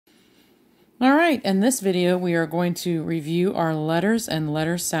All right, in this video we are going to review our letters and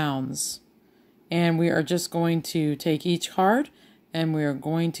letter sounds. And we are just going to take each card and we are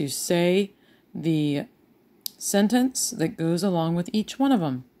going to say the sentence that goes along with each one of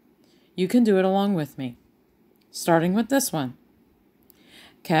them. You can do it along with me. Starting with this one.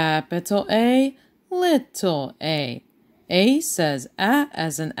 Capital A, little a. A says A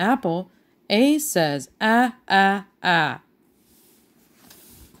as in apple. A says A, A, A.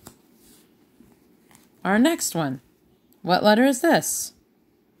 Our next one. What letter is this?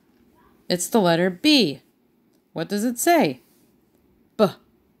 It's the letter B. What does it say? B,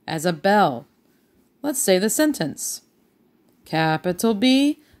 as a bell. Let's say the sentence. Capital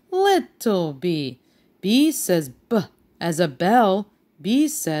B, little b. B says B as a bell. B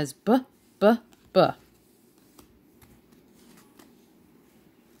says B, B, B.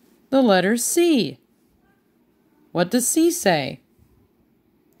 The letter C. What does C say?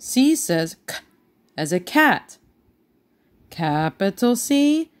 C says K as a cat. Capital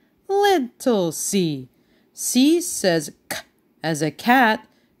C, little c. C says K as a cat.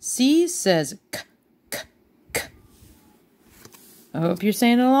 C says K, K, K. I hope you're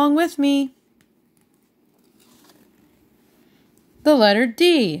saying it along with me. The letter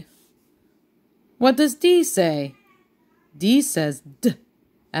D. What does D say? D says D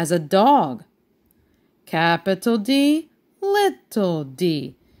as a dog. Capital D, little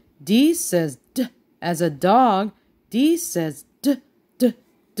d. D says D as a dog. D says D, D,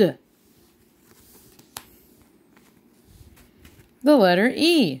 D. The letter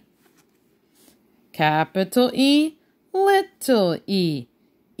E. Capital E, little e.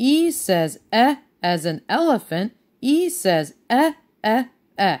 E says as an elephant. E says eh.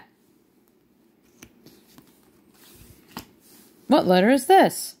 What letter is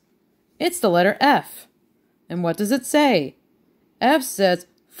this? It's the letter F. And what does it say? F says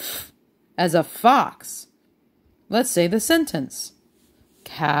F as a fox. Let's say the sentence.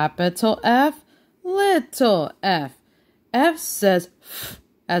 Capital F, little f. F says F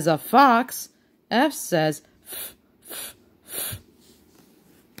as a fox. F says F, F, F.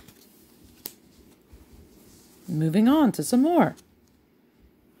 Moving on to some more.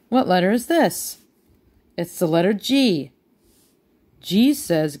 What letter is this? It's the letter G. G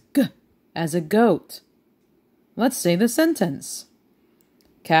says G as a goat. Let's say the sentence.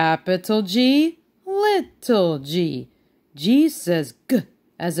 Capital G, little g. G says G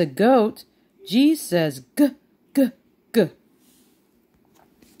as a goat. G says G, G, G.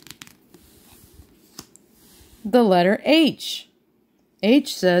 The letter H.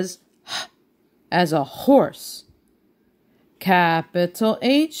 H says H as a horse. Capital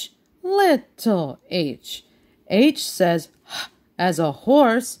H, little h. H says H as a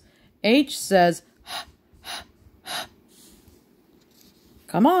horse. H says H, H, H.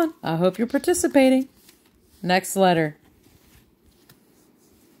 Come on, I hope you're participating. Next letter.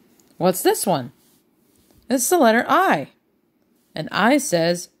 What's this one? It's the letter I. And I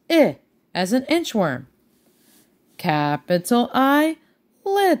says I as an inchworm. Capital I,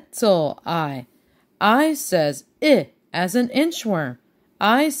 little I. I says I as an inchworm.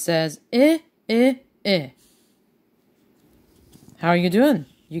 I says I. How are you doing?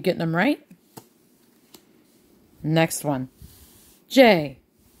 You getting them right? Next one. J.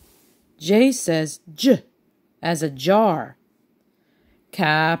 J says J as a jar.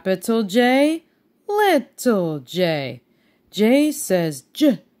 Capital J, little j. J says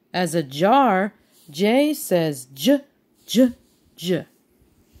J as a jar. J says J, J, J.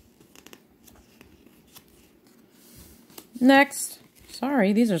 Next.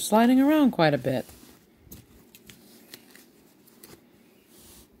 Sorry, these are sliding around quite a bit.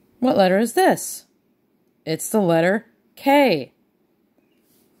 What letter is this? It's the letter K.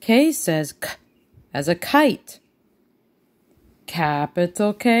 K says K as a kite.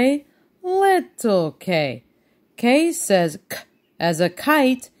 Capital K, little k. K says K as a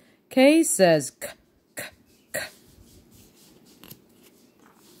kite. K says K, K, K.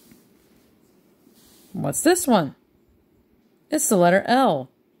 What's this one? It's the letter L.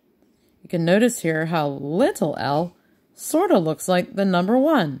 You can notice here how little l sort of looks like the number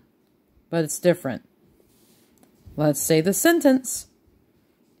 1, but it's different. Let's say the sentence.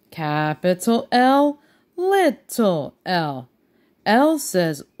 Capital L, little l. L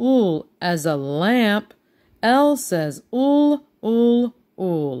says ool as a lamp. L says ool, ool,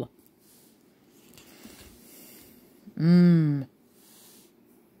 ool.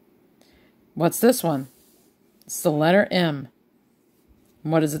 What's this one? It's the letter M.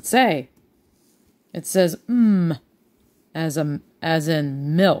 What does it say? It says as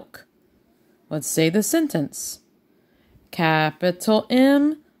in milk. Let's say the sentence. Capital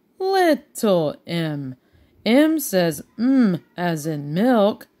M, little m. M says as in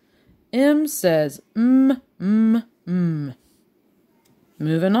milk. M says Moving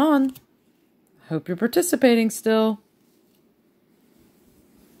on. Hope you're participating still.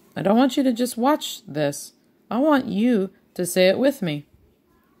 I don't want you to just watch this. I want you to say it with me.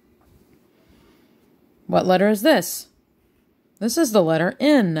 What letter is this? This is the letter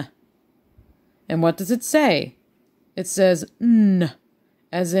N. And what does it say? It says N,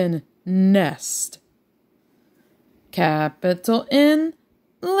 as in nest. Capital N,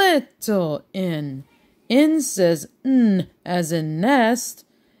 little n. N says N, as in nest.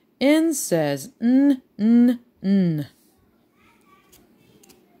 N says N.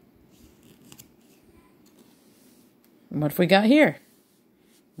 What have we got here?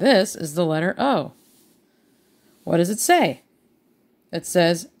 This is the letter O. What does it say? It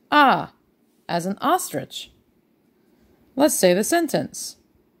says ah, as in ostrich. Let's say the sentence.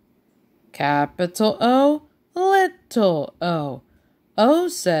 Capital O, little o. O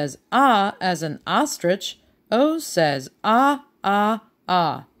says ah, as in ostrich. O says ah, ah,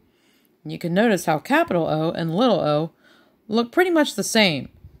 ah. You can notice how capital O and little o look pretty much the same.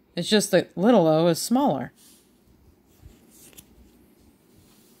 It's just that little o is smaller.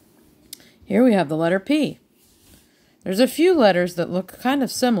 Here we have the letter P. There's a few letters that look kind of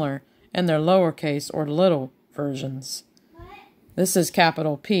similar in their lowercase or little versions. This is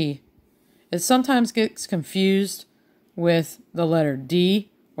capital P. It sometimes gets confused with the letter D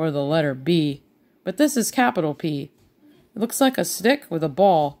or the letter B, but this is capital P. It looks like a stick with a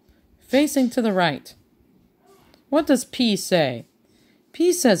ball facing to the right. What does P say?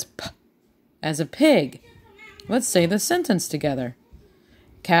 P says P, as a pig. Let's say the sentence together.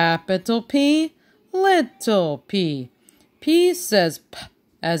 Capital P, little p. P says P,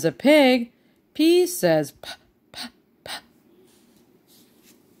 as a pig. P says P, P, P.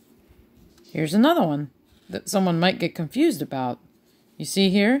 Here's another one that someone might get confused about. You see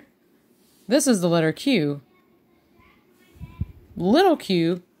here? This is the letter Q. Little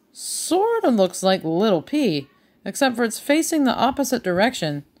q sort of looks like little p, except for it's facing the opposite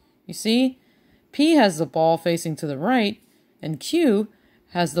direction. You see? P has the ball facing to the right, and Q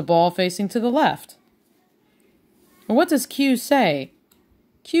has the ball facing to the left. And what does Q say?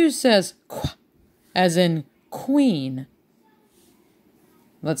 Q says qu, as in queen.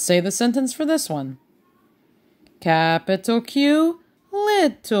 Let's say the sentence for this one. Capital Q,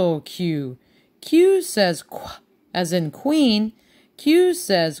 little q. Q says qu, as in queen. Q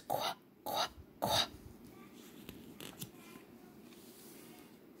says qu, qu, qu.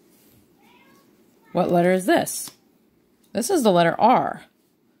 What letter is this? This is the letter R.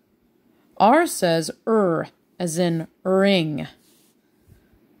 R says as in ring.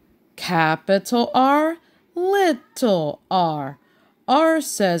 Capital R, little r. R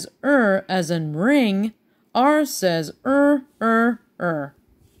says as in ring. R says Now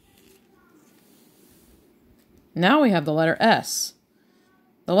we have the letter S.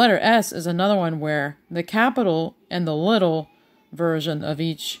 The letter S is another one where the capital and the little version of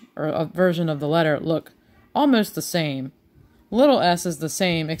each, or a version of the letter, look almost the same. Little s is the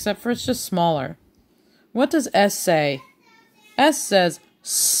same, except for it's just smaller. What does S say? S says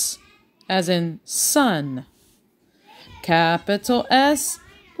S, as in sun. Capital S,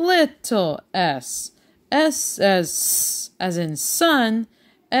 little s. S says S, as in sun.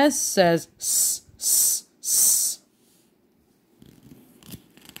 S says S, S, S.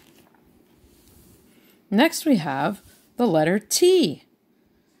 Next we have the letter T.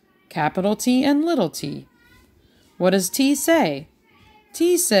 Capital T and little t. What does T say?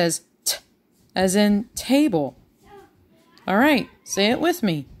 T says T, as in table. All right, say it with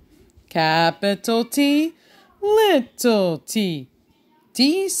me. Capital T, little t.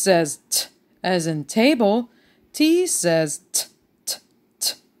 T says T, as in table. T says T, T,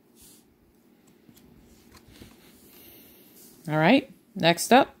 T. All right,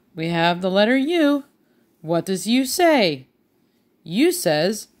 next up, we have the letter U. What does U say? U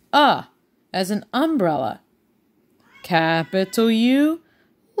says as in umbrella. Capital U,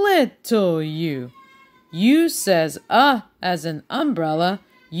 little u. U says as in umbrella.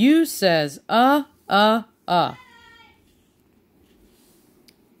 U says All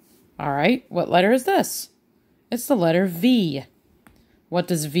right, what letter is this? It's the letter V. What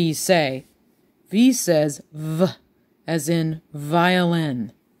does V say? V says V, as in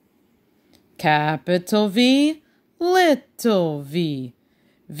violin. Capital V, little v.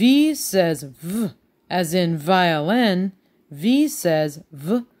 V says V, as in violin. V says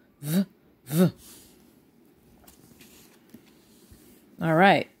V, V, V. All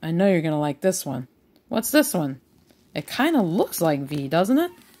right, I know you're going to like this one. What's this one? It kind of looks like V, doesn't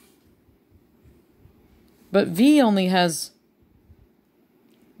it? But V only has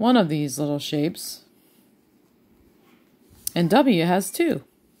one of these little shapes. And W has two.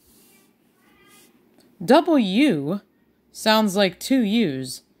 W sounds like two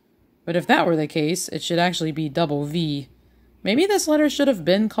U's. But if that were the case, it should actually be double V. Maybe this letter should have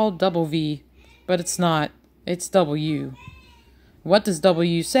been called double V, but it's not. It's W. What does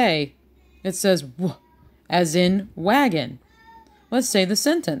W say? It says W, as in wagon. Let's say the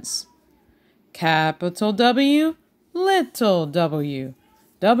sentence. Capital W, little w.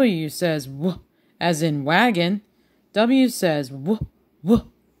 W says W, as in wagon. W says W, W,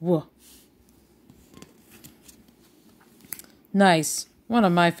 W. Nice. One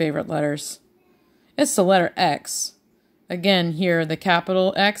of my favorite letters. It's the letter X. Again, here the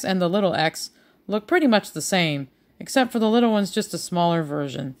capital X and the little x look pretty much the same, except for the little one's just a smaller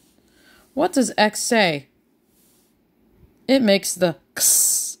version. What does X say? It makes the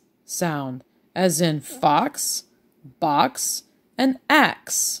X sound, as in fox, box, and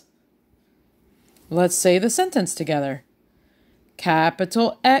axe. Let's say the sentence together.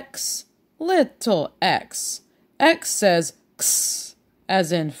 Capital X, little x. X says X,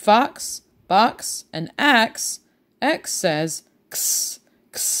 as in fox, box, and axe. X says X,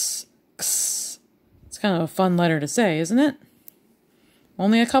 X, X. It's kind of a fun letter to say, isn't it?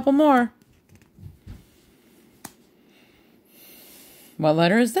 Only a couple more. What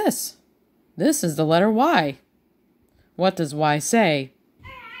letter is this? This is the letter Y. What does Y say?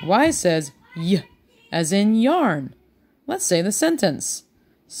 Y says Y, as in yarn. Let's say the sentence.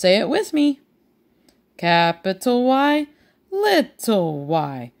 Say it with me. Capital Y, little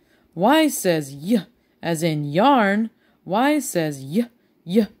y. Y says Y, as in yarn. Y says Y,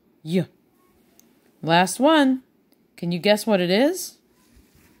 Y, Y. Last one. Can you guess what it is?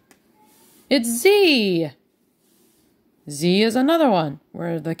 It's Z. Z is another one,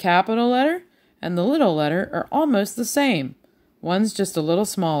 where the capital letter and the little letter are almost the same. One's just a little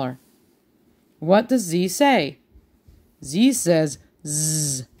smaller. What does Z say? Z says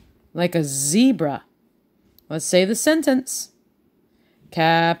Z, like a zebra. Let's say the sentence.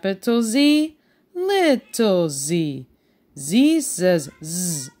 Capital Z, little z. Z says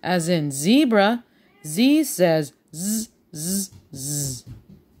Z, as in zebra. Z says Z, Z, Z.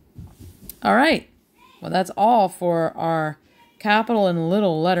 All right. Well, that's all for our capital and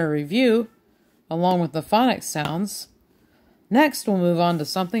little letter review, along with the phonics sounds. Next, we'll move on to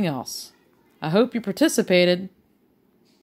something else. I hope you participated.